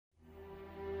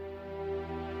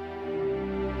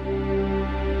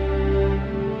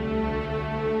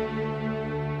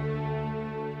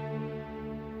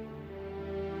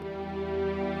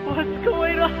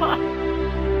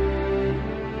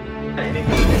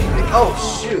Oh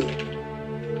shoot!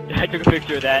 I took a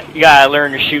picture of that. You gotta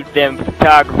learn to shoot them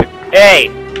photography. Hey!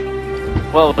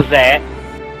 What was that?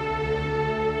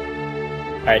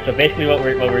 Alright, so basically what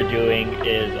we're doing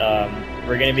is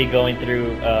we're gonna be going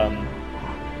through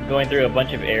a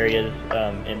bunch of areas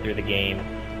in through the game,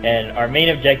 and our main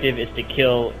objective is to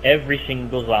kill every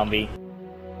single zombie.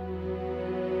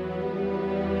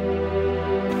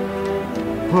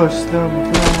 Push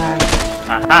them back.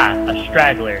 Aha! A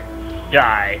straggler.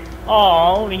 Die.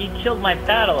 Oh, he killed my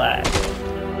battle axe.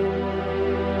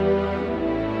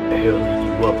 The hell are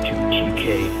you up to,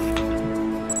 TK?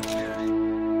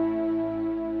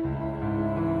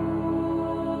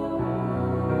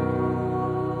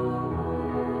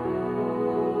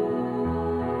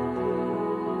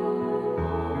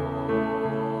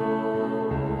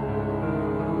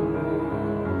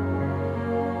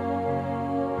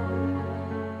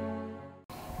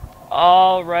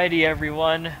 Alrighty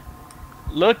everyone,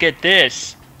 look at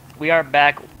this. We are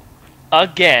back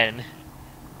again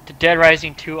to Dead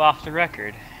Rising 2 off the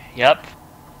record. Yep.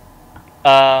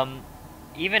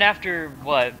 Even after,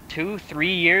 what,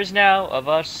 2-3 years now of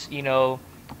us, you know,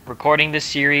 recording this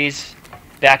series,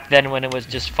 back then when it was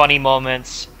just funny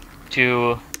moments,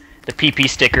 to the PP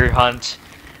sticker hunt,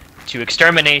 to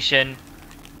extermination,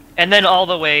 and then all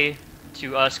the way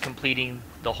to us completing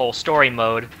the whole story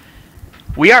mode.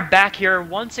 We are back here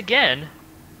once again,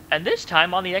 and this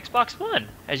time on the Xbox One.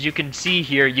 As you can see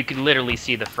here, you can literally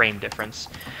see the frame difference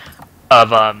of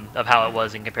how it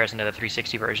was in comparison to the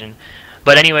 360 version.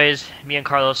 But anyways, me and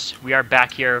Carlos, we are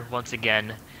back here once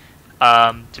again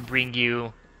to bring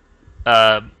you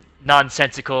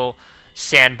nonsensical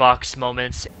sandbox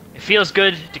moments. It feels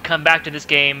good to come back to this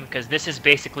game because this is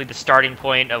basically the starting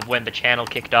point of when the channel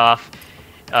kicked off.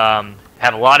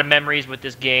 Have a lot of memories with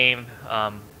this game.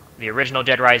 The original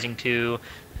Dead Rising 2,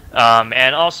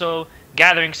 and also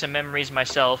gathering some memories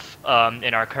myself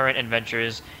in our current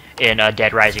adventures in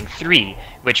Dead Rising 3,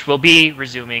 which will be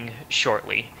resuming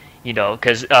shortly. You know,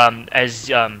 because at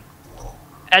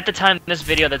the time this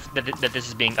video that this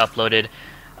is being uploaded,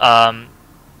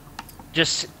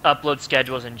 just upload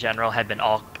schedules in general have been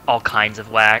all kinds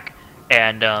of whack,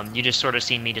 and you just sort of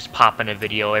see me just pop in a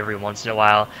video every once in a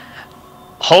while.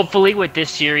 Hopefully, with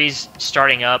this series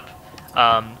starting up,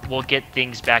 we'll get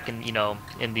things back in,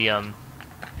 in the,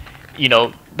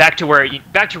 back to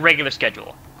regular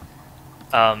schedule.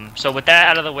 So with that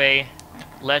out of the way,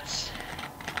 let's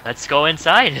go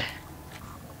inside.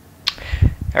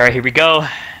 All right, here we go.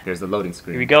 Here's the loading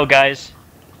screen. Here we go, guys.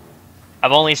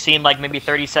 I've only seen like maybe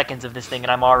 30 seconds of this thing,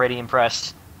 and I'm already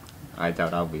impressed. I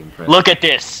doubt I'll be impressed. Look at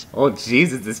this. Oh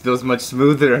Jesus, this feels much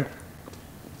smoother.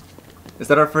 Is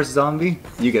that our first zombie?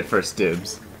 You get first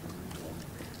dibs.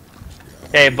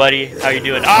 Hey, buddy, how you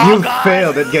doing? Oh, you God!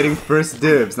 failed at getting first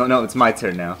dibs. No, it's my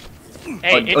turn now.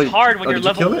 Hey, it's hard when you're did you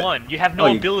level kill it? 1. You have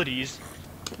no abilities.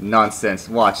 Nonsense.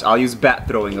 Watch, I'll use bat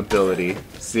throwing ability.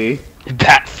 See?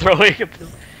 Bat throwing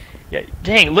ability. Yeah,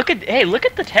 dang! Look at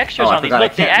the textures on these.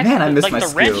 Look, they actually Man, I missed like my the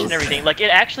wrench skills. and everything. Like it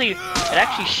actually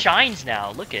shines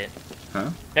now. Look it. Huh?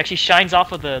 It actually shines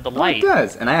off of the light. It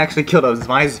does, and I actually killed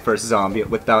my first zombie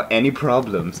without any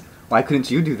problems. Why couldn't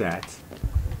you do that?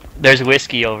 There's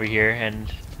whiskey over here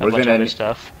and a bunch of other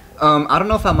stuff. I don't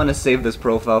know if I'm gonna save this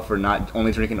profile for not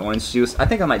only drinking orange juice. I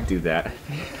think I might do that.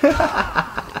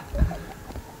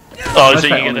 Oh, so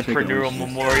you get the Pernura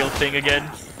Memorial thing again?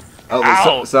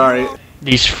 Oh, sorry.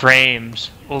 These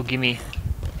frames. Oh, gimme.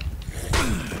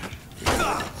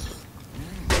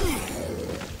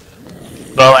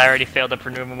 Well, I already failed the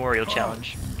Pernura Memorial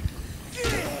challenge.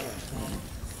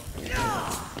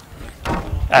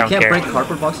 I don't can't care. break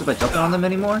cardboard boxes by jumping on them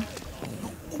anymore?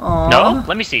 Aww. No?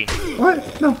 Let me see.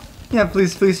 What? No. Yeah,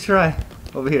 please try.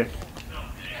 Over here.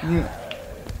 You...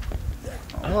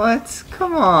 What?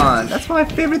 Come on. That's my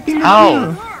favorite thing to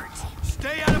do.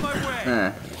 Stay out of my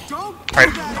way.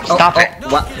 Alright, stop it.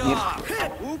 What?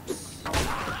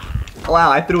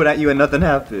 Wow, I threw it at you and nothing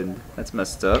happened. That's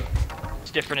messed up.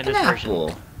 It's different in this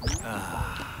version.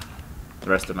 The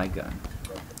rest of my gun.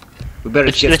 We better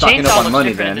The get stocking up chainsaw on looks money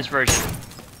different in then. this version.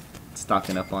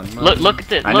 Stocking up on money. Look at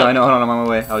this. I know, hold on, I'm on my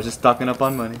way. I was just stocking up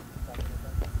on money.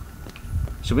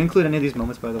 Should we include any of these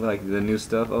moments, by the way, like the new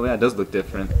stuff? Oh yeah, it does look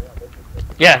different.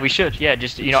 Yeah, we should. Yeah,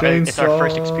 just, you know, it's our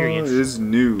first experience. Is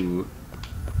new.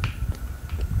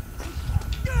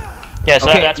 Yeah,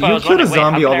 so Okay, that's why I you was killed a wondering, wait,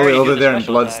 how zombie can all I the way already do over the there and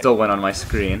special blood attack? still went on my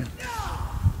screen.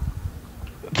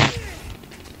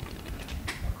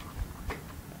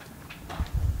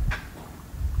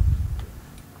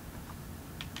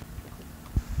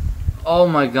 Oh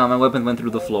my god, my weapon went through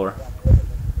the floor.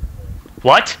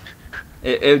 What?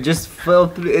 It just fell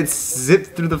through. It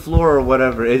zipped through the floor or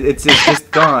whatever. It's just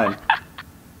gone.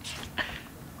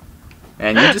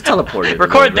 And you just teleported.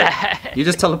 Record that. You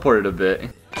just teleported a bit.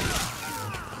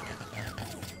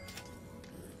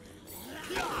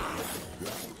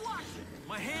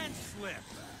 My hand slipped.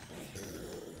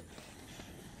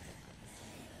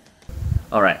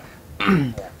 All right.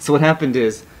 So what happened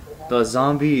is the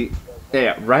zombie.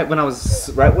 Yeah, right when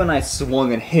I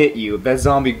swung and hit you, that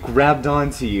zombie grabbed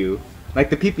onto you. Like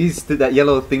the PP's that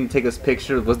yellow thing take us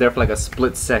picture was there for like a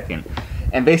split second.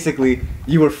 And basically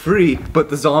you were free, but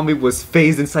the zombie was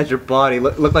phased inside your body.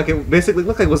 Looked like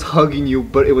it was hugging you,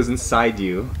 but it was inside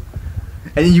you.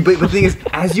 And then but the thing is,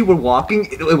 as you were walking,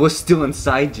 it was still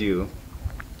inside you.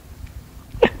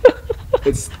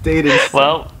 It stayed inside.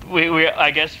 Well,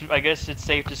 I guess it's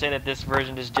safe to say that this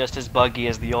version is just as buggy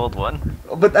as the old one.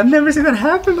 But I've never seen that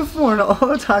happen before in all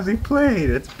the times we played.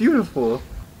 It's beautiful.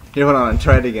 Here, hold on.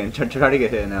 Try it again. Try to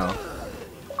get hit now.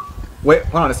 Wait,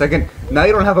 hold on a second. Now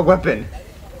you don't have a weapon.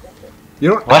 You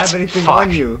don't have anything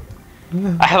on you.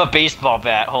 I have a baseball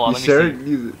bat. Hold on, let me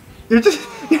see. You're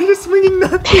just swinging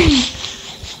nothing.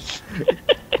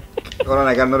 Hold on,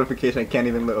 I got a notification. I can't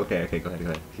even look. Okay, go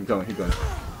ahead. Keep going.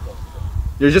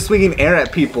 You're just swinging air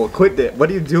at people. Quit it. What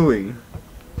are you doing?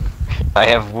 I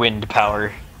have wind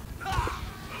power.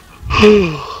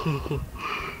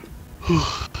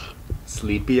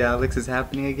 Sleepy Alex is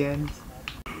happening again?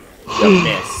 You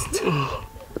missed.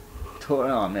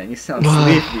 Oh man, you sound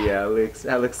sleepy, Alex.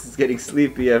 Alex is getting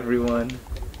sleepy, everyone.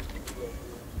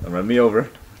 Don't run me over.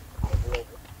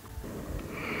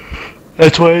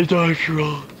 That's why it's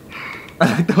natural.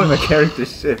 I like the way my character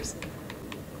shifts.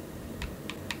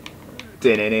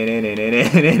 Right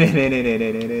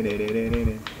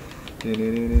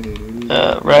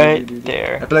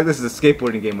there. I feel like this is a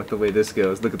skateboarding game with the way this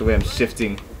goes. Look at the way I'm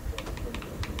shifting.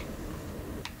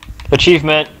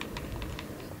 Achievement.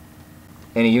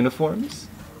 Any uniforms?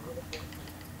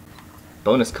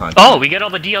 Bonus content. Oh, we get all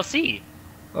the DLC.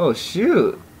 Oh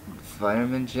shoot!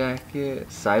 Fireman jacket,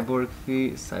 cyborg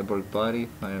feet, cyborg body,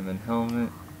 fireman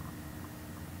helmet,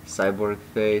 cyborg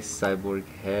face, cyborg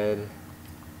head.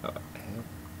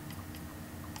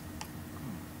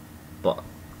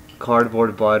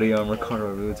 Cardboard body armor,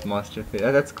 cardboard boots, monster face.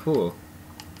 That's cool.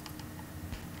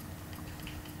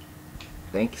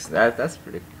 Thanks. That's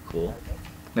pretty cool.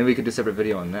 Maybe we could do a separate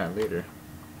video on that later.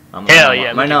 Hell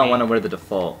yeah! Right now I want to wear the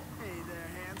default. Hey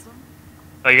there, handsome.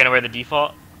 Oh, you're gonna wear the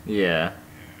default? Yeah.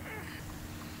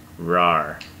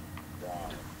 Rar.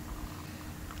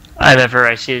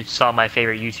 I saw my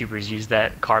favorite YouTubers use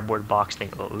that cardboard box thing.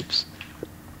 Oh, oops.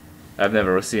 I've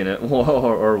never seen it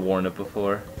or worn it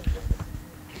before.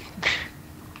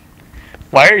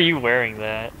 Why are you wearing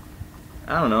that?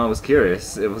 I don't know. I was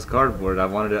curious. It was cardboard. I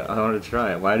wanted to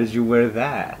try it. Why did you wear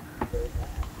that?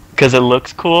 Because it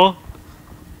looks cool.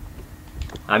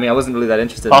 I mean, I wasn't really that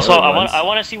interested. Also, in the other ones. I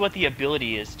want to see what the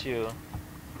ability is too.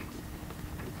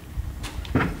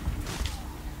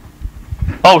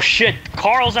 Oh shit!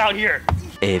 Carl's out here.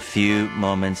 A few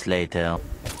moments later.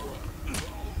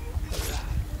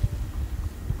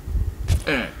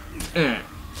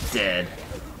 Dead.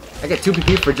 I get 2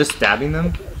 PP for just stabbing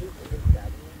them.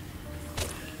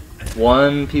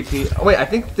 1 PP. Oh wait, I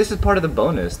think this is part of the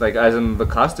bonus. Like as in the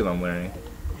costume I'm wearing.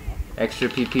 Extra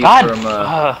PP from.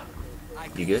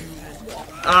 You good?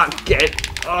 Ah,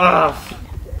 get off!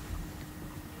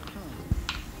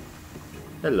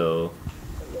 Hello.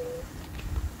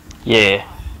 Yeah.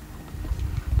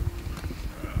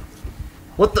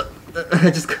 What the?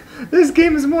 This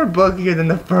game is more buggier than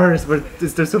the first, but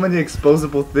there's so many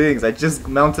exposable things. I just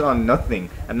mounted on nothing.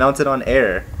 I mounted on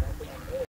air.